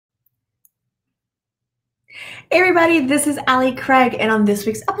Hey everybody, this is Ali Craig, and on this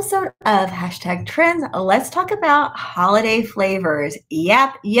week's episode of Hashtag Trends, let's talk about holiday flavors.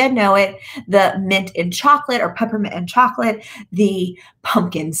 Yep, you know it. The mint and chocolate or peppermint and chocolate, the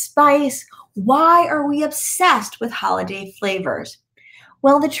pumpkin spice. Why are we obsessed with holiday flavors?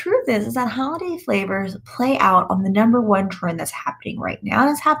 Well, the truth is that holiday flavors play out on the number one trend that's happening right now,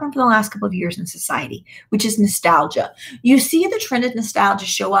 and it's happened for the last couple of years in society, which is nostalgia. You see the trend of nostalgia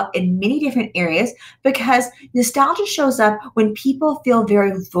show up in many different areas because nostalgia shows up when people feel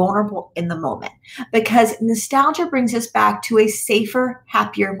very vulnerable in the moment. Because nostalgia brings us back to a safer,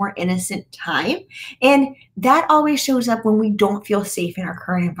 happier, more innocent time. And that always shows up when we don't feel safe in our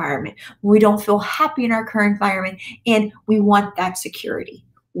current environment, when we don't feel happy in our current environment, and we want that security.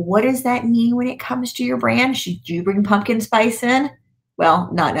 What does that mean when it comes to your brand? Should you bring pumpkin spice in? Well,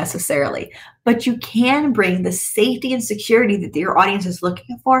 not necessarily, but you can bring the safety and security that your audience is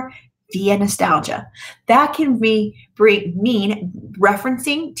looking for via nostalgia. That can mean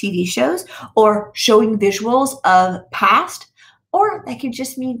referencing TV shows or showing visuals of past, or that could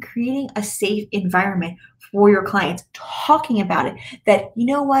just mean creating a safe environment for your clients, talking about it. That, you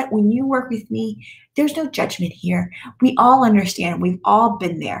know what, when you work with me, there's no judgment here. We all understand, we've all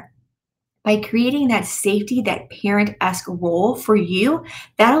been there. By creating that safety, that parent-esque role for you,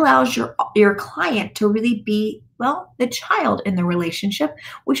 that allows your client to really be, well, the child in the relationship,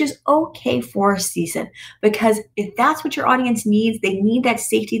 which is okay for a season. Because if that's what your audience needs, they need that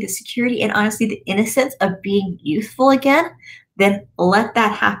safety, the security, and honestly, the innocence of being youthful again, then let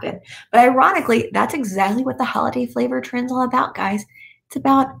that happen. But ironically, that's exactly what the holiday flavor trend's all about, guys. It's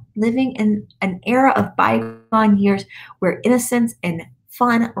about living in an era of bygone years where innocence and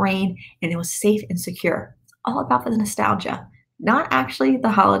fun reigned and it was safe and secure. It's all about the nostalgia, not actually the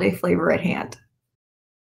holiday flavor at hand.